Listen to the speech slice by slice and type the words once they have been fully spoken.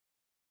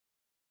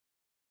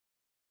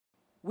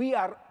we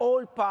are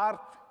all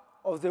part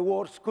of the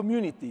Works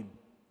community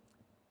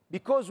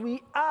because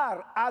we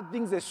are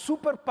adding the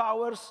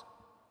superpowers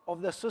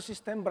of the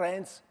SoSystem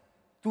brands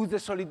to the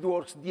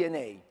SolidWorks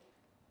DNA.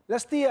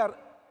 Last year,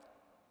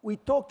 we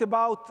talked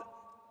about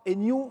a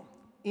new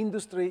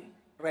industry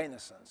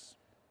renaissance.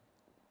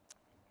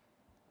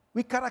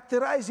 We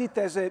characterize it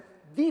as a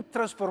deep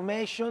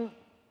transformation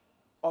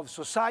of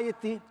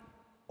society,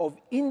 of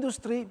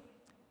industry,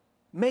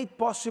 made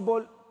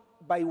possible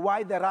by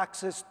wider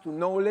access to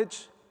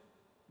knowledge,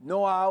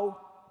 know-how,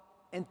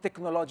 and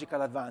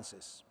technological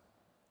advances.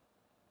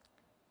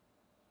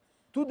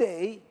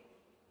 Today,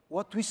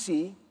 what we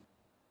see,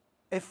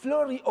 a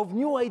flurry of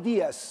new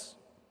ideas,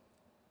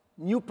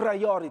 new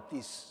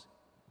priorities,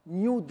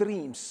 new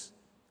dreams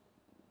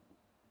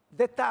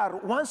that are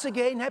once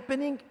again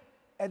happening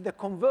at the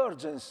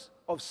convergence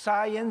of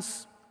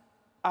science,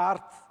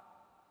 art,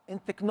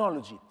 and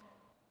technology.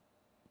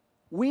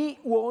 We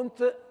want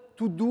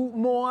to do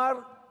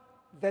more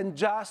than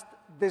just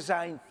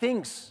design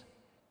things.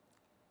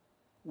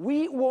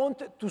 We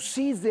want to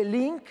see the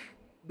link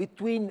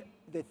between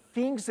the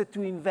things that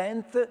we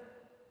invent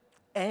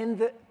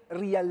and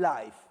real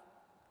life.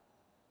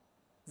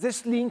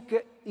 This link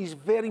is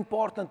very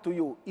important to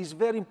you, is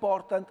very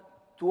important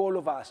to all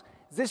of us.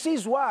 This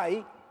is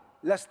why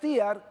last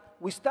year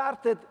we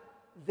started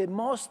the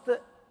most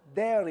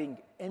daring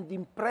and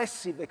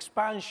impressive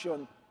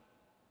expansion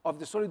of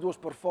the SolidWorks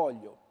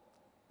portfolio,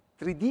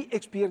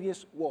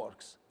 3DEXPERIENCE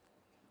Works.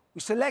 We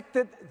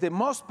selected the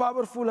most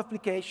powerful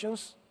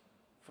applications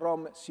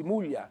from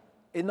Simulia,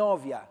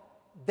 Enovia,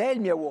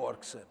 Delmia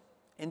Works,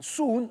 and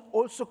soon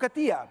also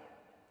CATIA,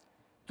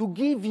 to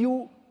give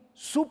you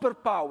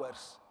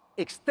superpowers,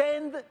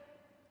 extend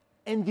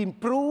and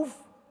improve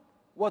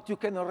what you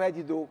can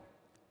already do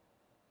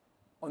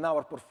on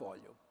our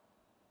portfolio.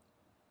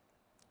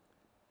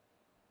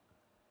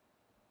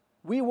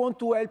 We want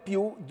to help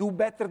you do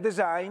better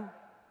design,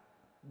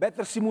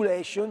 better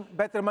simulation,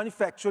 better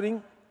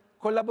manufacturing,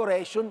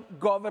 collaboration,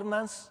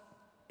 governance,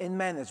 and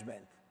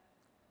management.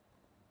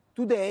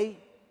 Today,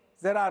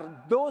 there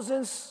are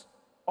dozens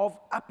of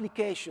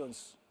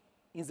applications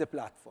in the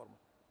platform.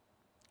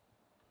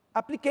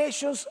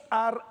 Applications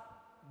are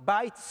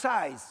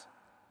bite-sized.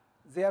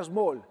 They are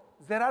small.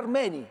 There are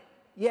many,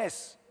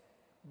 yes,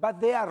 but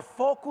they are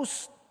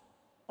focused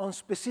on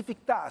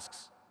specific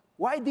tasks.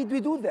 Why did we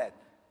do that?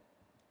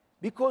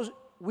 Because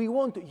we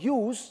want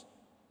you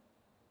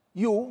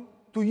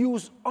to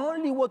use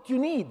only what you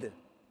need,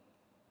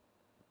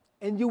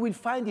 and you will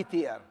find it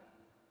here.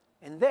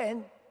 And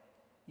then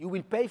you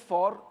will pay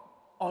for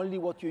only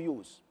what you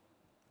use.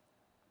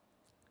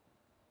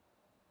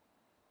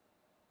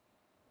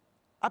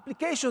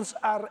 Applications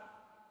are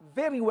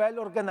very well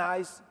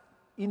organized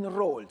in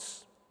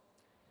roles.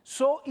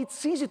 So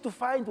it's easy to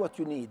find what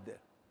you need.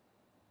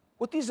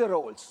 What is a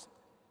role?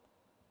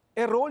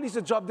 A role is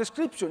a job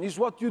description, is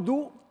what you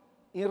do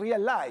in real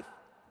life.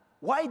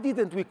 Why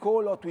didn't we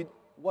call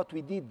what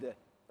we did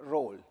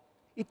role?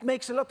 It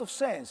makes a lot of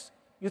sense.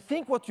 You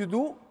think what you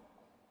do,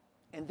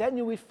 and then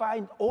you will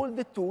find all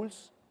the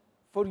tools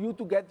for you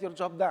to get your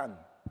job done.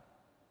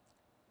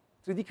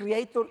 3D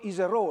Creator is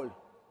a role.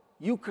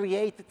 You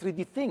create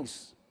 3D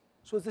things.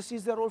 So this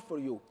is the role for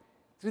you.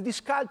 3D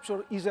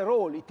Sculpture is a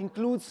role. It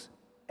includes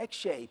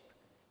X-shape.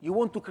 You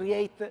want to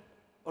create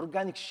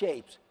organic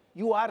shapes.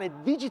 You are a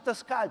digital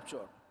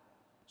sculpture.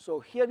 So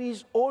here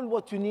is all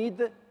what you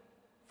need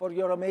for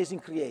your amazing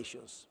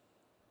creations.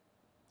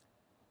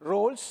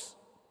 Roles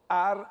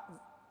are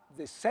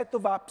the set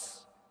of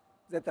apps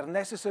that are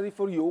necessary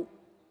for you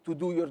to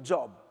do your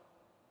job.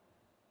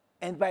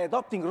 And by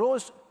adopting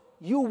roles,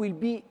 you will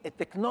be a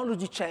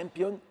technology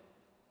champion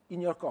in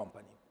your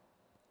company.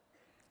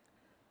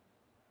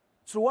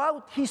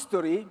 Throughout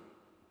history,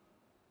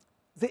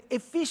 the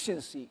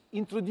efficiency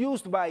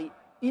introduced by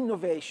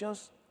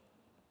innovations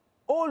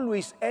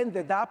always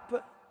ended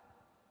up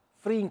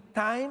freeing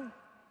time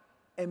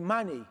and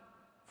money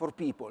for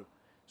people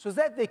so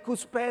that they could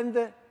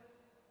spend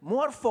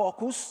more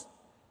focus,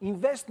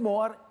 invest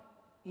more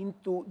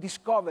into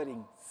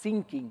discovering,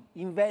 thinking,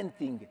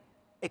 inventing,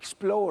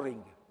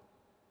 exploring.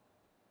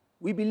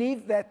 We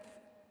believe that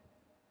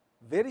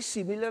very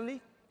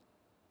similarly,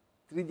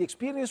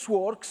 3DEXPERIENCE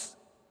Works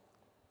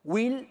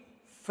will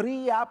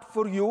free up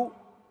for you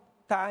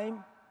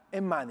time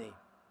and money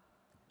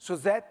so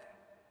that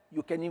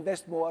you can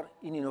invest more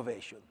in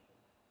innovation.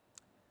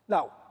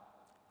 Now,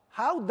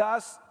 how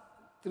does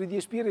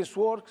 3DEXPERIENCE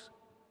Works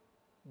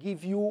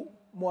give you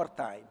more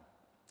time?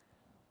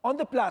 On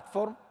the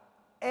platform,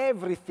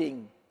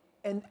 everything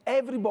and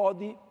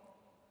everybody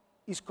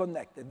is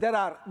connected. There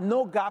are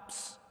no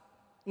gaps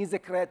in the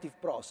creative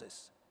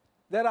process.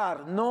 There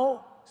are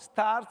no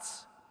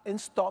starts and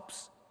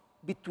stops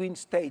between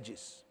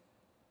stages.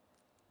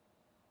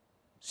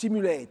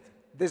 Simulate,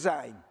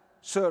 design,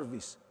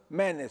 service,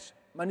 manage,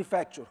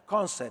 manufacture,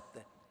 concept.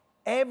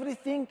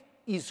 Everything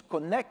is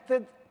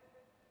connected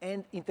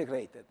and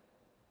integrated.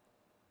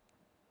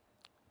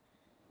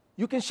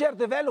 You can share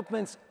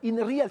developments in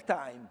real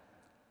time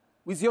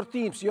with your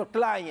teams, your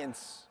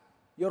clients,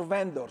 your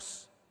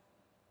vendors.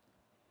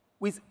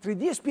 With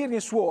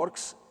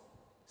 3DEXPERIENCE,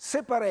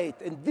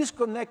 separate and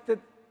disconnected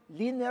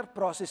linear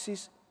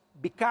processes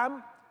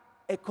become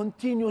a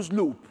continuous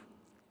loop.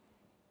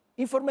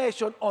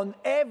 Information on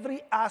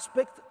every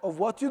aspect of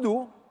what you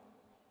do,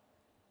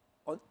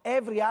 on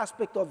every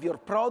aspect of your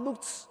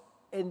products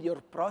and your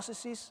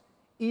processes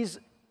is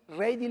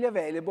readily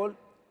available,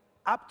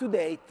 up to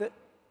date,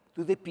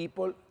 to the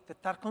people that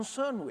are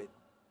concerned with.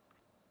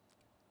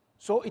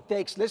 So it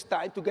takes less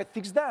time to get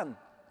things done.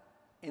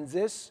 And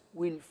this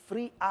will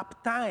free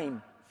up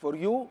time for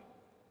you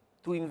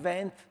to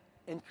invent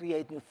and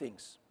create new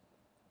things.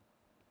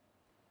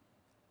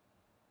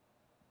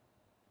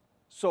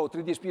 So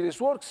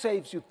 3DEXPERIENCE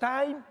saves you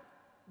time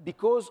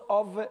because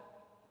of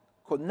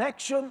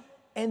connection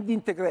and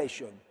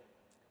integration.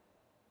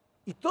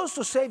 It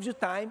also saves you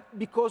time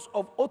because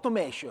of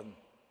automation.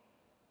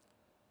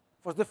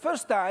 For the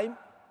first time,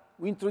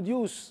 we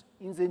introduce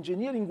in the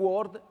engineering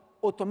world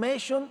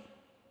automation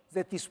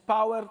that is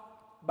powered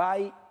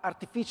by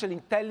artificial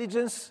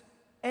intelligence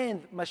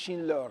and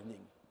machine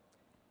learning.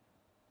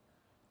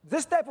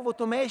 This type of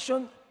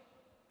automation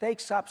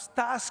takes up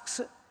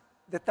tasks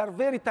that are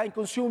very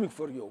time-consuming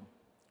for you.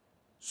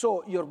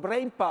 So your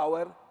brain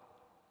power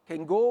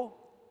can go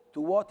to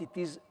what it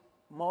is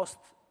most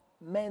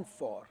meant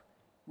for,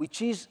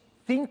 which is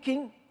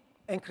thinking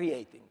and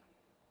creating.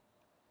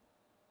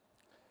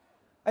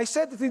 I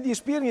said that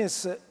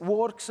 3DEXPERIENCE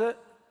works,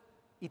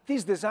 it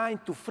is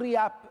designed to free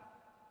up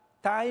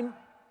time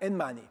and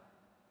money.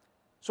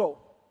 So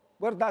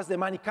where does the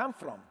money come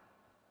from?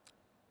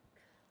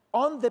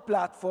 On the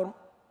platform,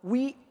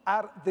 we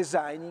are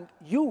designing,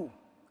 you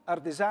are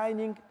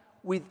designing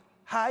with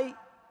high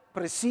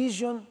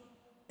precision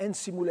and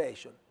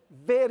simulation,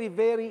 very,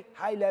 very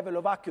high level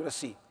of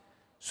accuracy.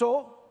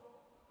 So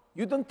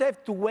you don't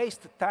have to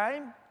waste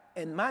time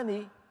and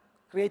money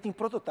creating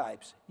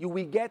prototypes. You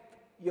will get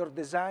your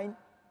design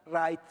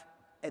right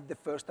at the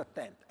first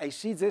attempt. I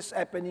see this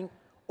happening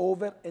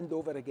over and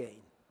over again.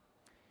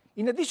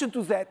 In addition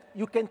to that,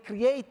 you can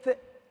create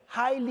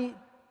highly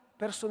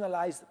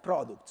personalized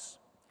products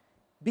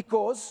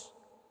because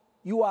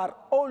you are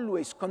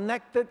always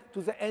connected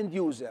to the end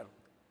user.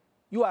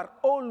 You are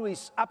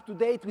always up to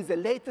date with the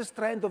latest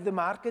trend of the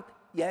market.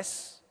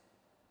 Yes,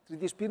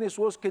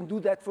 3DEXPERIENCE can do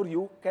that for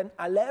you, can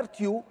alert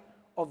you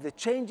of the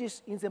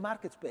changes in the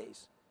market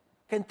space,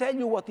 can tell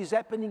you what is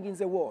happening in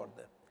the world.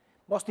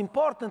 Most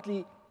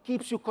importantly,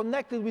 keeps you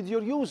connected with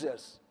your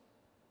users,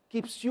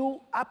 keeps you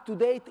up to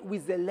date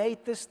with the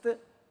latest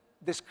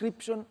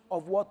description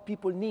of what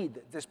people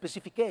need, the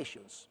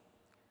specifications.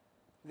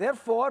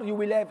 Therefore, you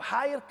will have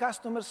higher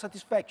customer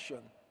satisfaction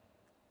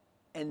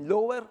and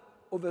lower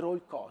overall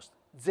cost.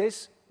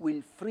 This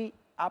will free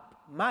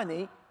up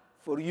money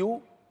for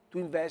you to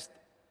invest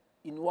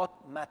in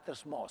what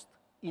matters most,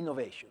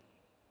 innovation.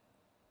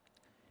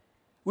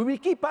 We will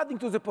keep adding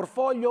to the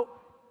portfolio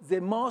the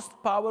most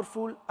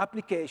powerful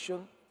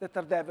applications that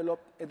are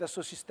developed at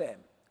Dassault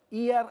Systèmes,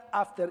 year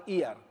after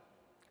year.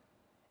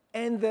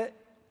 And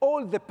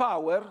all the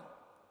power,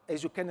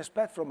 as you can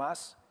expect from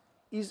us,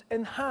 is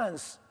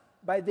enhanced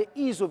by the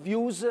ease of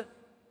use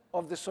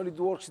of the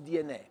SOLIDWORKS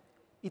DNA.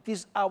 It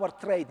is our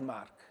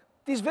trademark.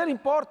 It is very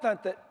important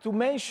to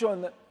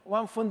mention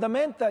one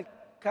fundamental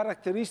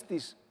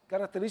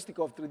characteristic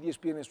of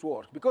 3DEXPERIENCE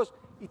works, because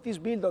it is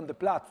built on the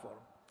platform.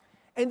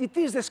 And it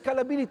is the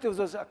scalability of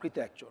this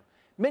architecture.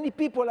 Many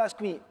people ask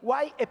me,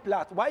 why a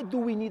platform? Why do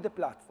we need a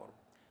platform?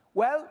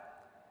 Well,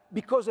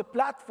 because a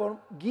platform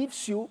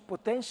gives you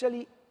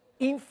potentially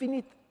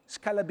infinite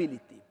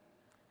scalability.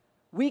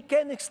 We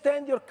can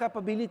extend your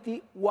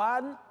capability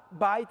one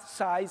byte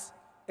size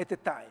at a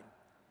time.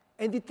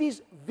 And it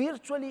is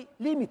virtually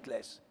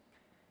limitless.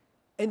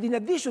 And in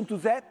addition to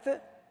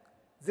that,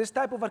 this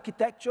type of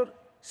architecture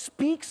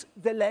speaks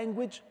the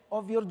language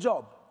of your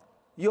job,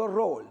 your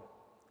role.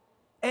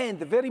 And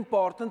very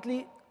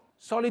importantly,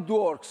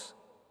 SOLIDWORKS,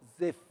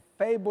 the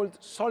fabled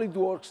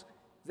SOLIDWORKS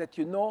that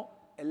you know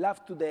and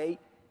love today,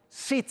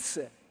 sits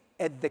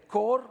at the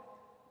core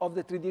of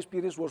the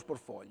 3DEXPERIENCE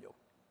portfolio.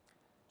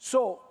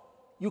 So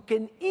you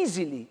can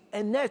easily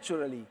and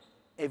naturally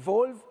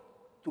evolve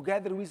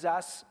together with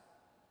us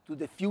to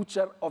the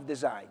future of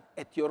design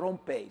at your own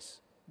pace,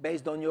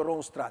 based on your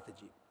own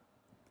strategy.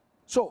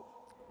 So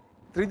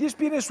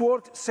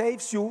 3DEXPERIENCE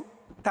saves you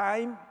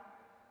time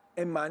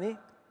and money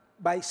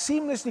by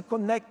seamlessly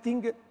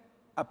connecting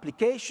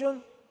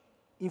application,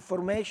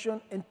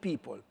 information, and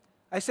people.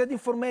 I said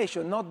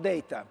information, not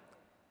data.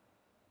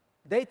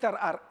 Data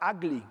are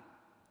ugly,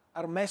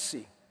 are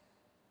messy.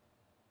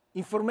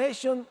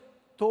 Information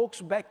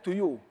talks back to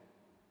you.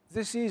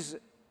 This is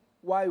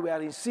why we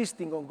are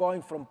insisting on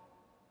going from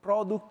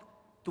product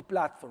to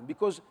platform,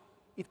 because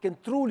it can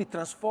truly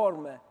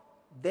transform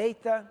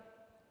data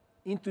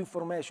into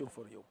information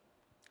for you.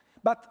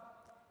 But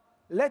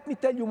let me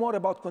tell you more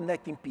about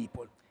connecting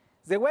people.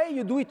 The way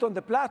you do it on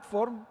the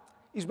platform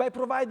is by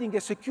providing a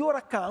secure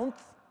account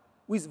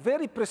with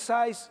very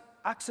precise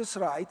access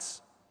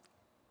rights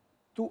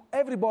to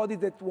everybody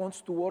that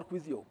wants to work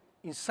with you,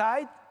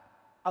 inside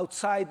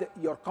outside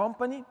your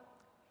company,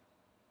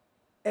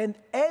 and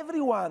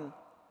everyone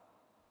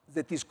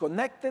that is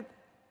connected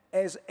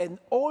has an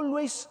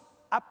always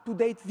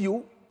up-to-date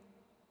view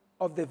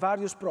of the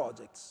various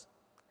projects.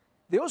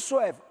 They also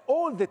have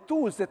all the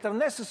tools that are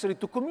necessary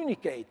to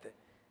communicate.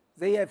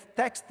 They have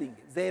texting,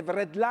 they have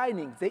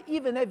redlining, they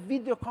even have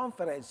video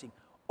conferencing,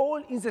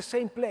 all in the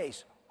same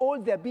place,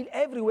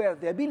 everywhere,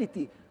 the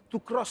ability to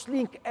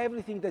cross-link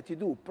everything that you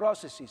do,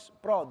 processes,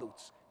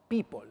 products,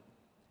 people,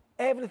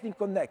 everything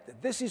connected.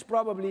 This is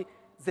probably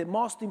the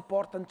most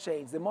important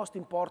change, the most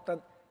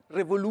important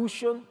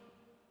revolution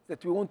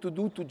that we want to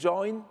do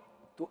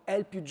to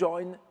help you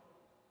join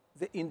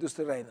the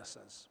industry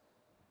renaissance.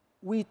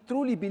 We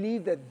truly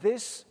believe that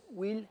this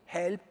will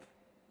help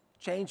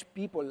change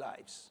people's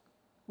lives.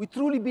 We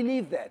truly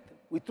believe that.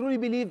 We truly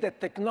believe that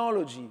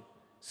technology,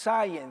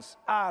 science,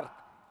 art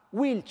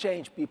will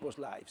change people's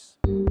lives.